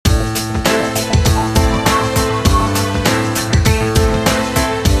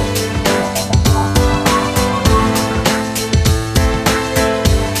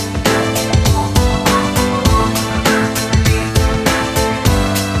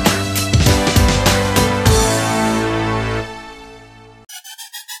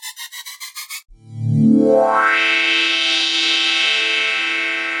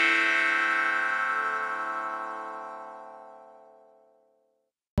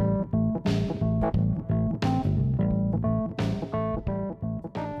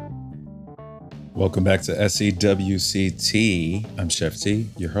Welcome back to SEWCT. I'm Chef T,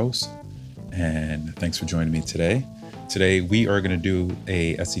 your host, and thanks for joining me today. Today, we are going to do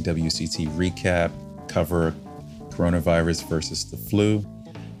a SEWCT recap, cover coronavirus versus the flu,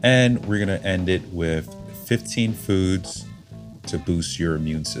 and we're going to end it with 15 foods to boost your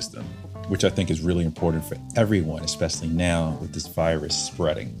immune system, which I think is really important for everyone, especially now with this virus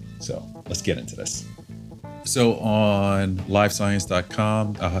spreading. So let's get into this. So on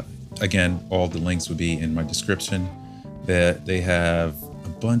livescience.com, again, all the links will be in my description. That they have a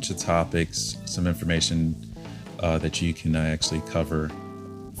bunch of topics, some information that you can actually cover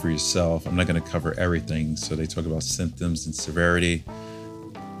for yourself. I'm not going to cover everything. So they talk about symptoms and severity,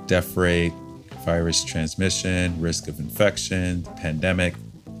 death rate, virus transmission, risk of infection, pandemic,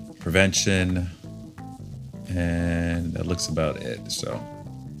 prevention, and that looks about it. So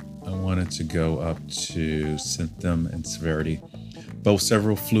I wanted to go up to symptom and severity. Both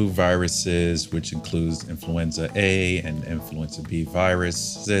several flu viruses, which includes influenza A and influenza B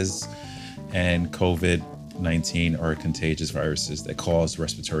viruses, and COVID-19 are contagious viruses that cause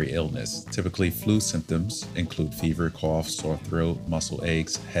respiratory illness. Typically, flu symptoms include fever, cough, sore throat, muscle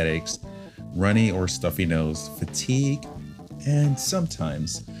aches, headaches, runny or stuffy nose, fatigue, and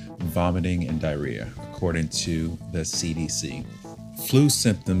sometimes vomiting and diarrhea, according to the CDC. Flu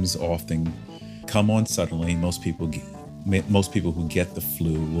symptoms often come on suddenly. Most people who get the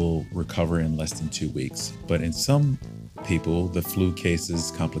flu will recover in less than 2 weeks. But in some people, the flu cases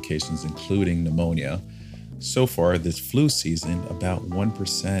complications, including pneumonia. So far this flu season, about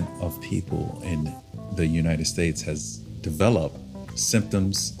 1% of people in the United States has developed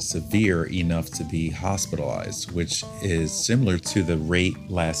symptoms severe enough to be hospitalized, which is similar to the rate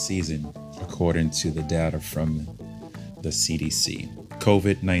last season, according to the data from the CDC.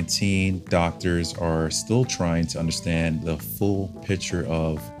 COVID-19 doctors are still trying to understand the full picture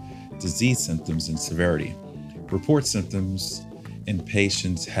of disease symptoms and severity. Report symptoms in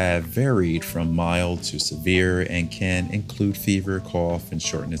patients have varied from mild to severe and can include fever, cough, and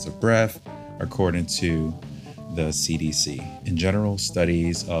shortness of breath, according to the CDC. In general,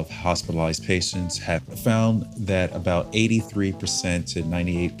 studies of hospitalized patients have found that about 83% to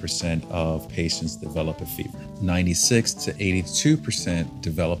 98% of patients develop a fever. 96 to 82%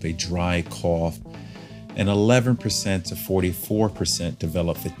 develop a dry cough, and 11% to 44%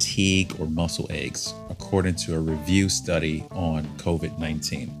 develop fatigue or muscle aches, according to a review study on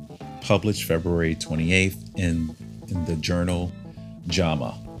COVID-19, published February 28th in the journal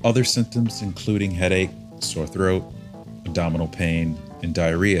JAMA. Other symptoms, including headache, sore throat, abdominal pain, and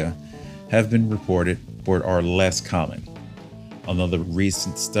diarrhea, have been reported but are less common. Another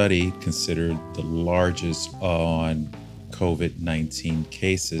recent study, considered the largest on COVID-19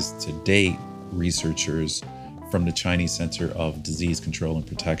 cases to date, researchers from the Chinese Center of Disease Control and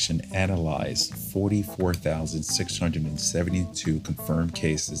Protection analyzed 44,672 confirmed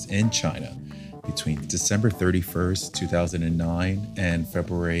cases in China between December 31st, 2009 and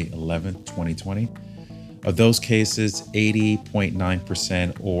February 11th, 2020. Of those cases,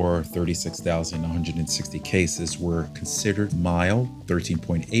 80.9% or 36,160 cases were considered mild,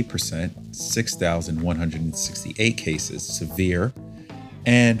 13.8%, 6,168 cases severe,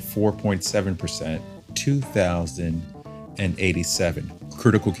 and 4.7%, 2,087.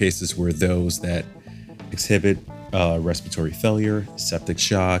 Critical cases were those that exhibit respiratory failure, septic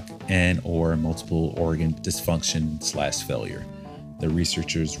shock, and or multiple organ dysfunction/failure. The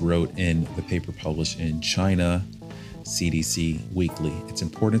researchers wrote in the paper published in China CDC Weekly. It's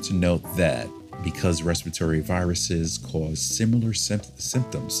important to note that because respiratory viruses cause similar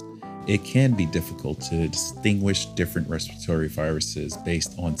symptoms, it can be difficult to distinguish different respiratory viruses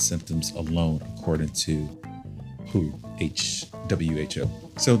based on symptoms alone, according to WHO.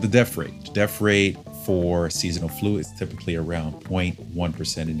 So the death rate for seasonal flu is typically around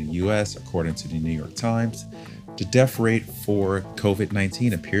 0.1% in the US, according to the New York Times. The death rate for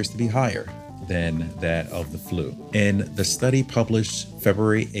COVID-19 appears to be higher than that of the flu. In the study published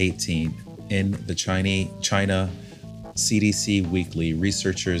February 18 in the China CDC Weekly,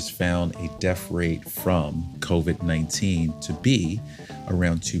 researchers found a death rate from COVID-19 to be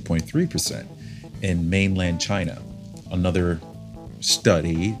around 2.3% in mainland China. Another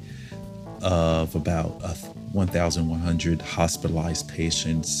study of about 1,100 hospitalized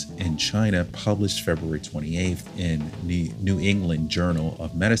patients in China, published February 28th in the New England Journal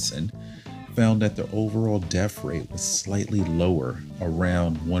of Medicine, found that the overall death rate was slightly lower,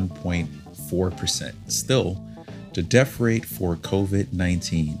 around 1.4%. Still, the death rate for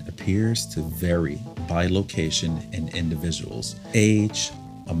COVID-19 appears to vary by location and individuals. Age,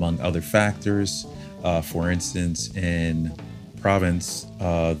 among other factors. For instance, in province,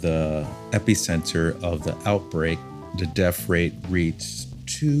 the epicenter of the outbreak, the death rate reached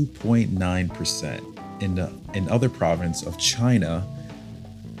 2.9%. In other province of China,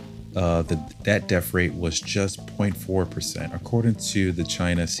 that death rate was just 0.4%, according to the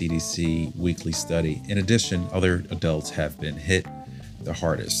China CDC weekly study. In addition, other adults have been hit the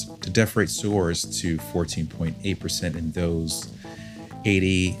hardest. The death rate soars to 14.8% in those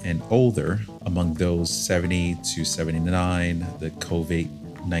 80 and older. Among those 70 to 79, the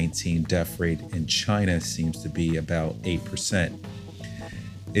COVID-19 death rate in China seems to be about 8%.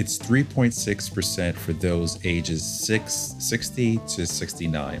 It's 3.6% for those ages 60 to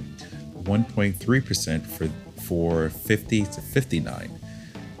 69, 1.3% for 50 to 59,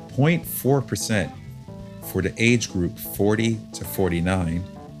 0.4% for the age group 40 to 49,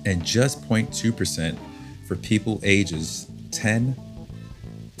 and just 0.2% for people ages 10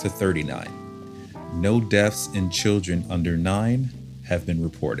 to 39. No deaths in children under 9 have been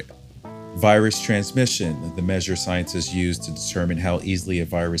reported. Virus transmission, the measure scientists use to determine how easily a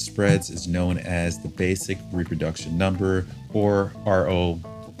virus spreads, is known as the basic reproduction number, or RO,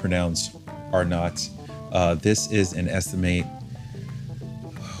 pronounced R naught. This is an estimate,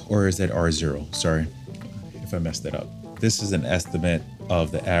 or is that R0? Sorry if I messed that up. This is an estimate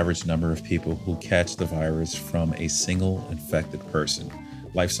of the average number of people who catch the virus from a single infected person.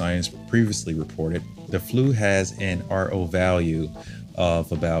 Life Science previously reported the flu has an RO value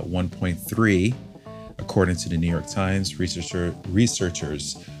of about 1.3. According to the New York Times,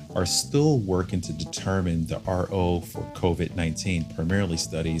 researchers are still working to determine the RO for COVID-19. Primarily,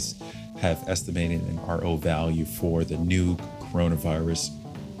 studies have estimated an RO value for the new coronavirus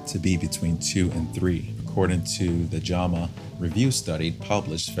to be between 2 and 3, according to the JAMA review study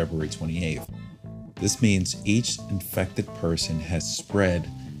published February 28th. This means each infected person has spread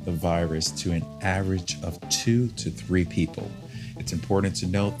the virus to an average of 2 to 3 people. It's important to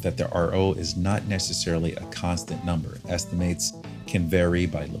note that the RO is not necessarily a constant number. Estimates can vary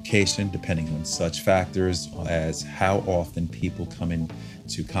by location depending on such factors as how often people come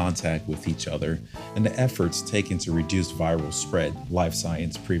into contact with each other and the efforts taken to reduce viral spread, Life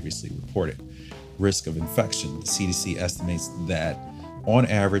Science previously reported. Risk of infection. The CDC estimates that on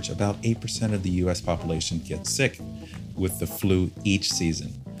average, about 8% of the US population gets sick with the flu each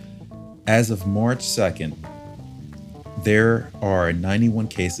season. As of March 2nd, there are 91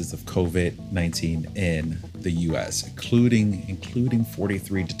 cases of COVID-19 in the US, including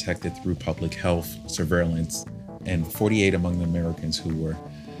 43 detected through public health surveillance and 48 among the Americans who were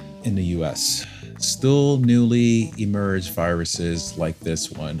in the US. Still newly emerged viruses like this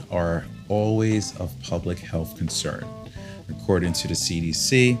one are always of public health concern. According to the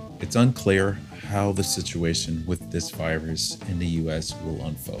CDC, it's unclear how the situation with this virus in the US will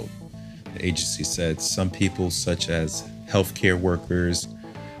unfold. The agency said some people, such as healthcare workers,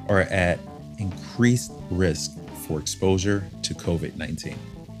 are at increased risk for exposure to COVID-19.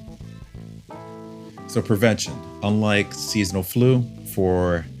 So prevention, unlike seasonal flu,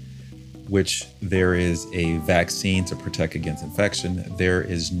 for which there is a vaccine to protect against infection, there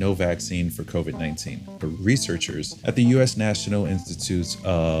is no vaccine for COVID-19. But researchers at the U.S. National Institutes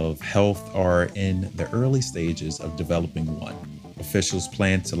of Health are in the early stages of developing one. Officials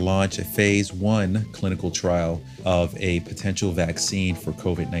plan to launch a phase 1 clinical trial of a potential vaccine for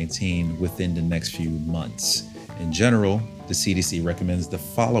COVID-19 within the next few months. In general, the CDC recommends the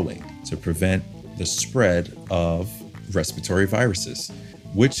following to prevent the spread of respiratory viruses,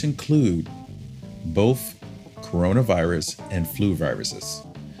 which include both coronavirus and flu viruses.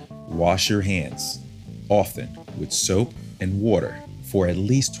 Wash your hands often with soap and water for at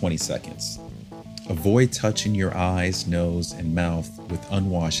least 20 seconds. Avoid touching your eyes, nose, and mouth with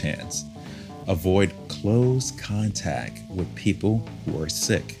unwashed hands. Avoid close contact with people who are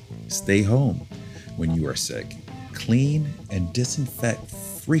sick. Stay home when you are sick. Clean and disinfect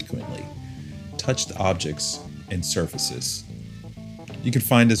frequently touched objects and surfaces. You can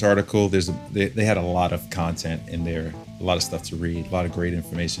find this article. They had a lot of content in there, a lot of stuff to read, a lot of great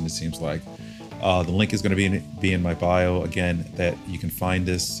information, it seems like. The link is going to be in my bio. Again, that you can find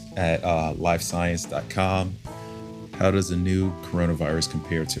this at lifescience.com. How does the new coronavirus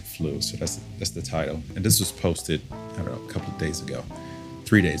compare to flu? So that's the title. And this was posted, I don't know, a couple of days ago,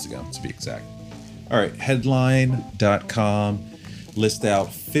 3 days ago to be exact. All right, headline.com lists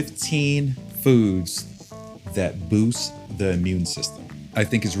out 15 foods that boost the immune system. I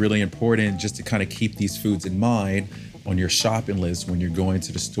think it's really important just to kind of keep these foods in mind on your shopping list when you're going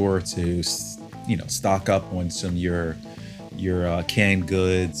to the store to, stock up on some your canned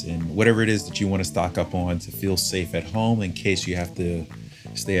goods and whatever it is that you want to stock up on to feel safe at home in case you have to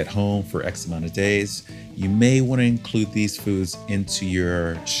stay at home for X amount of days. You may want to include these foods into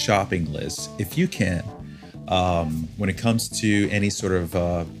your shopping list if you can. When it comes to any sort of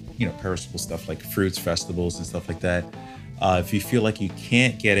perishable stuff like fruits, vegetables, and stuff like that, if you feel like you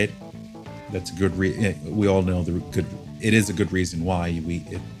can't get it, that's a good we all know it is a good reason why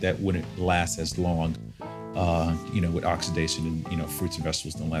that wouldn't last as long. With oxidation, and fruits and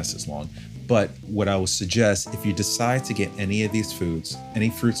vegetables don't last as long. But what I would suggest, if you decide to get any of these foods, any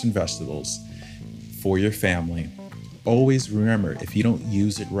fruits and vegetables for your family, always remember, if you don't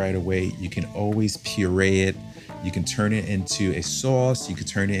use it right away, you can always puree it. You can turn it into a sauce. You can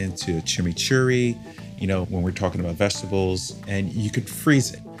turn it into a chimichurri, when we're talking about vegetables, and you could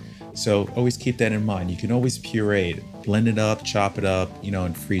freeze it. So always keep that in mind. You can always puree it, blend it up, chop it up,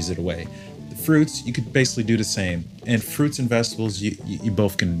 and freeze it away. The fruits, you could basically do the same. And fruits and vegetables, you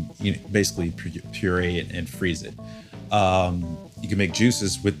both can basically puree it and freeze it. You can make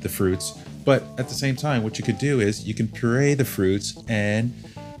juices with the fruits, but at the same time, what you could do is you can puree the fruits and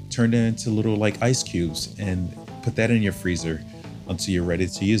turn them into little like ice cubes and put that in your freezer until you're ready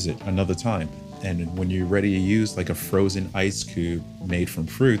to use it another time. And when you're ready to use like a frozen ice cube made from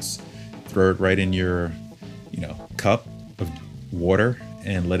fruits, throw it right in your, cup of water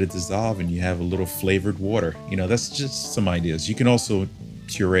and let it dissolve, and you have a little flavored water. That's just some ideas. You can also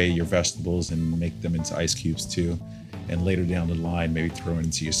puree your vegetables and make them into ice cubes too. And later down the line, maybe throw it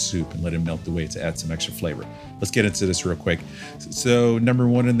into your soup and let it melt away to add some extra flavor. Let's get into this real quick. So number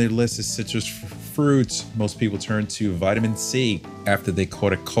one on their list is citrus fruits. Most people turn to vitamin C after they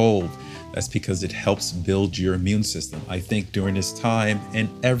caught a cold. That's because it helps build your immune system. I think during this time and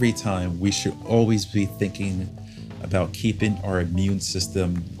every time, we should always be thinking about keeping our immune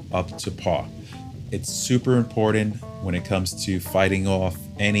system up to par. It's super important when it comes to fighting off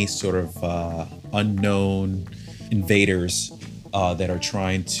any sort of unknown invaders that are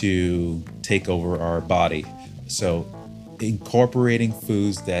trying to take over our body. So incorporating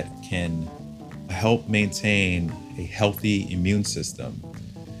foods that can help maintain a healthy immune system,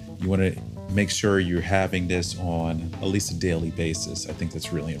 you want to make sure you're having this on at least a daily basis. I think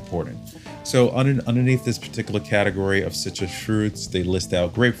that's really important. So underneath this particular category of citrus fruits, they list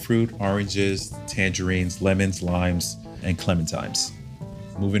out grapefruit, oranges, tangerines, lemons, limes, and clementines.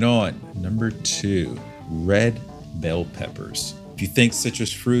 Moving on, number 2, red bell peppers. If you think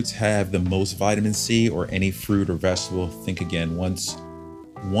citrus fruits have the most vitamin C or any fruit or vegetable, think again.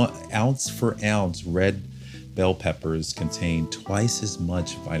 1 ounce for ounce, red bell peppers contain twice as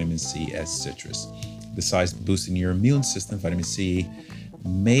much vitamin C as citrus. Besides boosting your immune system, vitamin C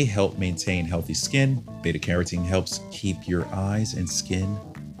may help maintain healthy skin. Beta carotene helps keep your eyes and skin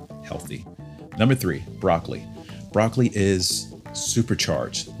healthy. Number 3, broccoli. Broccoli is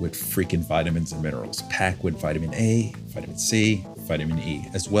supercharged with freaking vitamins and minerals, packed with vitamin A, vitamin C, vitamin E,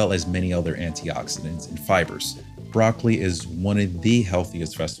 as well as many other antioxidants and fibers. Broccoli is one of the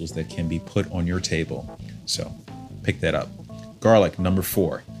healthiest vegetables that can be put on your table. So pick that up. Garlic, number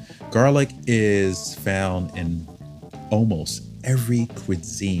 4. Garlic is found in almost every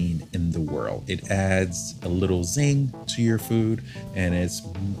cuisine in the world. It adds a little zing to your food, and it's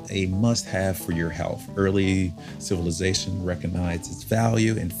a must-have for your health. Early civilization recognized its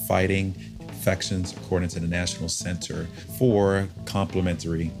value in fighting infections, according to the National Center for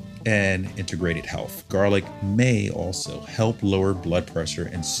Complementary and Integrated Health. Garlic may also help lower blood pressure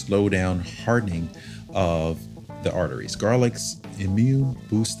and slow down hardening of the arteries. Garlic's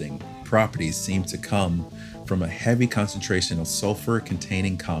immune-boosting properties seem to come from a heavy concentration of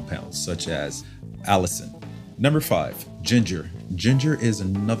sulfur-containing compounds such as allicin. Number 5, ginger. Ginger is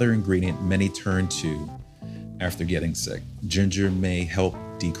another ingredient many turn to after getting sick. Ginger may help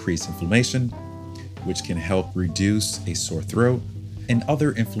decrease inflammation, which can help reduce a sore throat and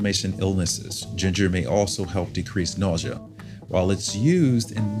other inflammation illnesses. Ginger may also help decrease nausea. While it's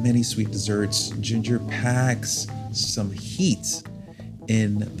used in many sweet desserts, ginger packs some heat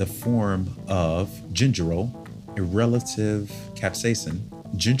in the form of gingerol, a relative capsaicin.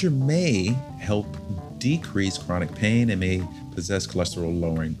 Ginger may help decrease chronic pain and may possess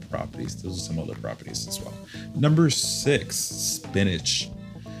cholesterol-lowering properties. Those are some other properties as well. Number 6, spinach.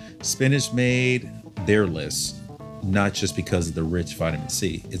 Spinach made their list not just because of the rich vitamin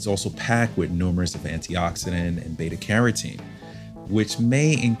C. It's also packed with numerous of antioxidant and beta carotene, which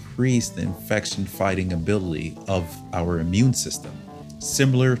may increase the infection-fighting ability of our immune system.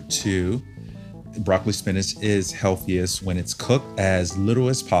 Similar to broccoli, spinach is healthiest when it's cooked as little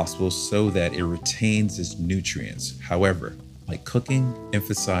as possible so that it retains its nutrients. However, like cooking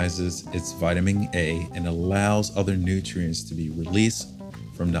emphasizes its vitamin A and allows other nutrients to be released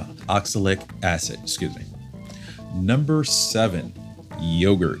from the oxalic acid. Number 7,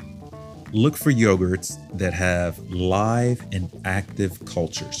 yogurt. Look for yogurts that have live and active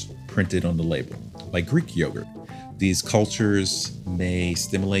cultures printed on the label, like Greek yogurt. These cultures may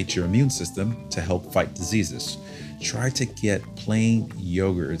stimulate your immune system to help fight diseases. Try to get plain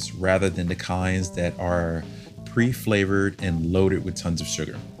yogurts rather than the kinds that are pre-flavored and loaded with tons of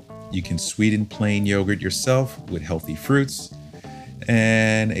sugar. You can sweeten plain yogurt yourself with healthy fruits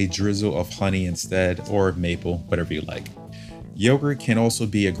and a drizzle of honey instead, or maple, whatever you like. Yogurt can also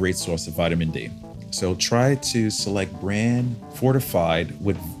be a great source of vitamin D. So try to select brand fortified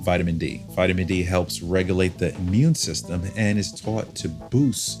with vitamin D. Vitamin D helps regulate the immune system and is taught to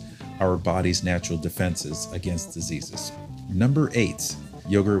boost our body's natural defenses against diseases. Number 8,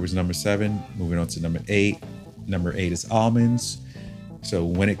 yogurt was number 7. Moving on to number 8. Number 8 is almonds. So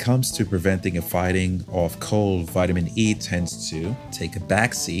when it comes to preventing and fighting off cold, vitamin E tends to take a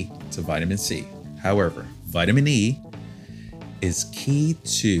backseat to vitamin C. However, vitamin E is key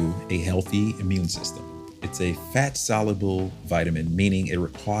to a healthy immune system. It's a fat-soluble vitamin, meaning it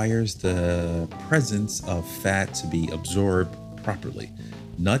requires the presence of fat to be absorbed properly.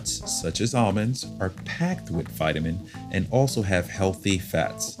 Nuts, such as almonds, are packed with vitamin and also have healthy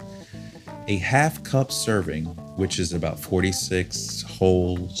fats. A half-cup serving, which is about 46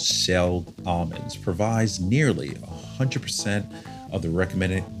 whole shelled almonds, provides nearly 100% of the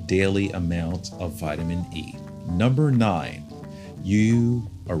recommended daily amount of vitamin E. Number 9. You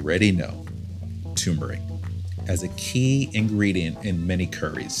already know turmeric as a key ingredient in many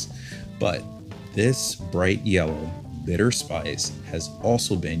curries, but this bright yellow bitter spice has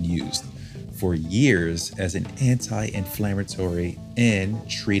also been used for years as an anti-inflammatory in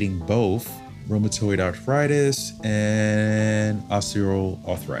treating both rheumatoid arthritis and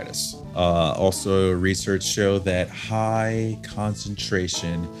osteoarthritis. Also, research showed that high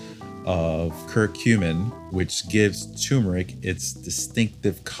concentration of curcumin, which gives turmeric its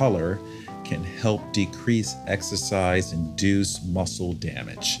distinctive color, can help decrease exercise-induced muscle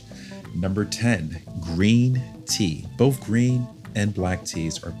damage. Number 10, green tea. Both green and black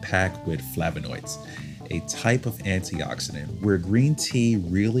teas are packed with flavonoids, a type of antioxidant. Where green tea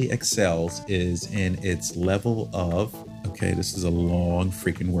really excels is in its level of, okay, this is a long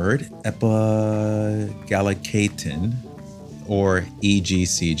freaking word, epigallocatine, or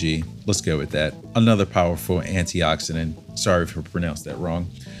EGCG. Let's go with that. Another powerful antioxidant. Sorry if I pronounced that wrong.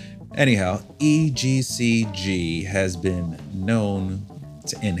 Anyhow, EGCG has been known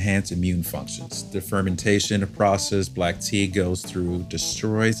to enhance immune functions. The fermentation process black tea goes through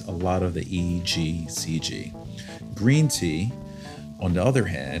destroys a lot of the EGCG. Green tea, on the other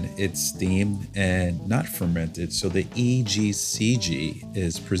hand, it's steamed and not fermented, so the EGCG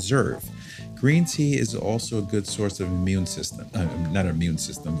is preserved. Green tea is also a good source of a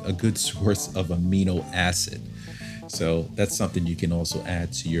good source of amino acid. So that's something you can also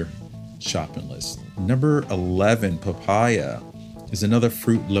add to your shopping list. Number 11, papaya is another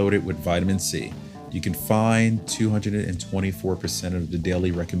fruit loaded with vitamin C. You can find 224% of the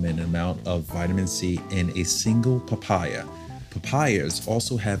daily recommended amount of vitamin C in a single papaya. Papayas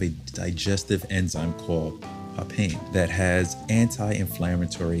also have a digestive enzyme called papain that has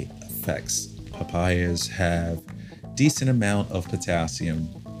anti-inflammatory effects. Papayas have decent amount of potassium,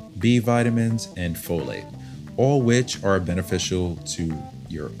 B vitamins, and folate, all which are beneficial to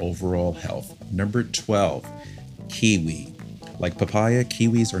your overall health. Number 12, kiwi. Like papaya,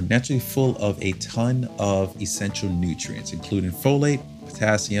 kiwis are naturally full of a ton of essential nutrients, including folate,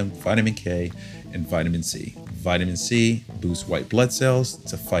 potassium, vitamin K, and vitamin C. Vitamin C boosts white blood cells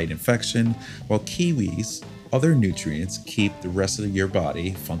to fight infection, while kiwis' other nutrients keep the rest of your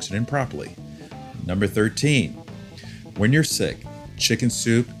body functioning properly. Number 13, when you're sick, chicken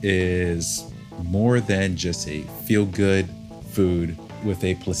soup is more than just a feel-good food with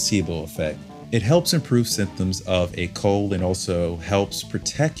a placebo effect. It helps improve symptoms of a cold and also helps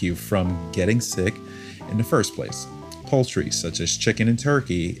protect you from getting sick in the first place. Poultry, such as chicken and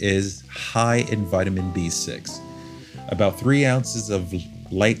turkey, is high in vitamin B6. About 3 ounces of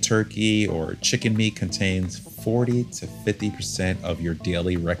light turkey or chicken meat contains 40 to 50% of your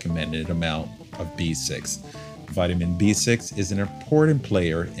daily recommended amount of B6. Vitamin B6 is an important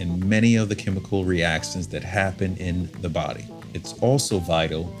player in many of the chemical reactions that happen in the body. It's also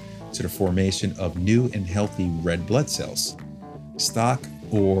vital to the formation of new and healthy red blood cells. Stock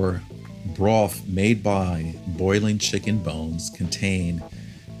or broth made by boiling chicken bones contain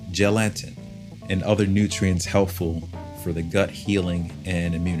gelatin and other nutrients helpful for the gut healing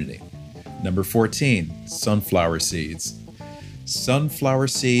and immunity. Number 14, sunflower seeds. Sunflower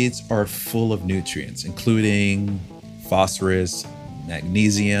seeds are full of nutrients, including phosphorus,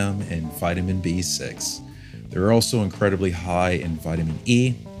 magnesium, and vitamin B6. They're also incredibly high in vitamin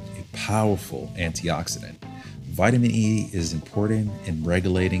E, a powerful antioxidant. Vitamin E is important in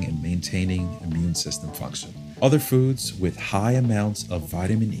regulating and maintaining immune system function. Other foods with high amounts of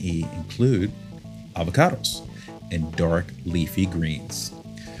vitamin E include avocados and dark leafy greens.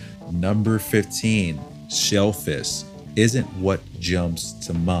 Number 15, shellfish isn't what jumps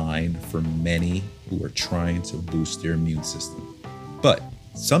to mind for many who are trying to boost their immune system. But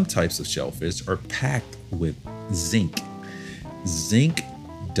some types of shellfish are packed with zinc. Zinc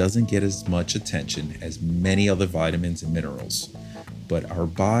doesn't get as much attention as many other vitamins and minerals, but our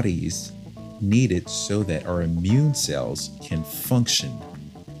bodies need it so that our immune cells can function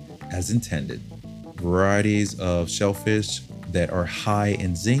as intended. Varieties of shellfish that are high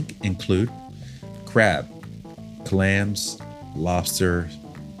in zinc include crab, clams, lobster,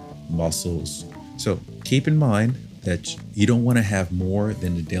 mussels. So keep in mind that you don't want to have more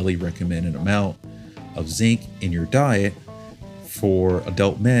than the daily recommended amount of zinc in your diet. For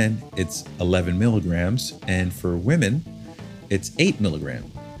adult men, it's 11 milligrams, and for women, it's 8 milligrams.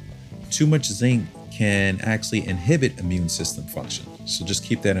 Too much zinc can actually inhibit immune system function, so just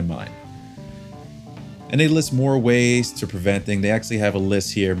keep that in mind. And they list more ways to prevent things. They actually have a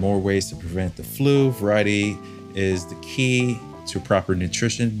list here, more ways to prevent the flu. Variety is the key to proper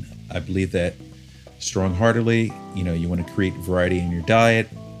nutrition. I believe that strong-heartedly. You want to create variety in your diet,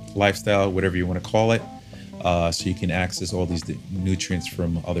 lifestyle, whatever you want to call it, so you can access all these nutrients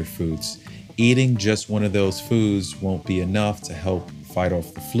from other foods. Eating just one of those foods won't be enough to help fight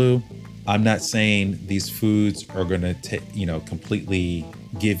off the flu. I'm not saying these foods are going to, completely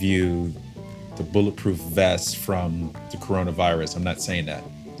give you the bulletproof vest from the coronavirus. I'm not saying that.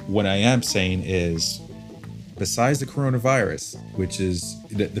 What I am saying is, besides the coronavirus, which is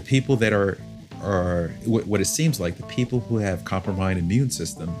the people that are what it seems like, the people who have compromised immune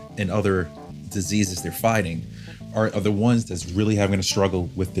system and other diseases they're fighting are the ones that's really having to struggle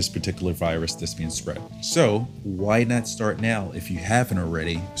with this particular virus that's being spread. So why not start now? If you haven't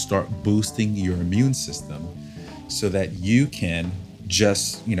already, start boosting your immune system so that you can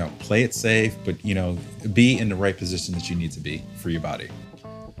just, play it safe, but, be in the right position that you need to be for your body.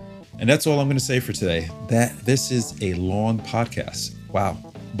 And that's all I'm going to say for today. This is a long podcast. Wow.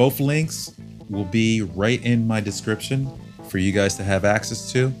 Both links will be right in my description for you guys to have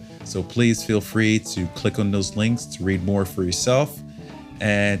access to. So please feel free to click on those links to read more for yourself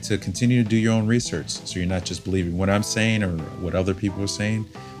and to continue to do your own research. So you're not just believing what I'm saying or what other people are saying.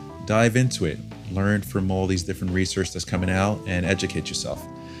 Dive into it. Learn from all these different research that's coming out and educate yourself.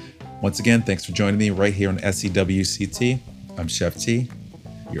 Once again, thanks for joining me right here on SCWCT. I'm Chef T,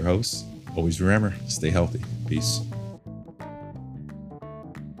 your host. Always remember, stay healthy. Peace.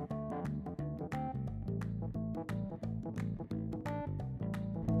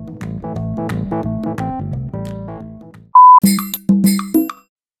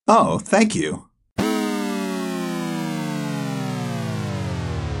 Oh, thank you.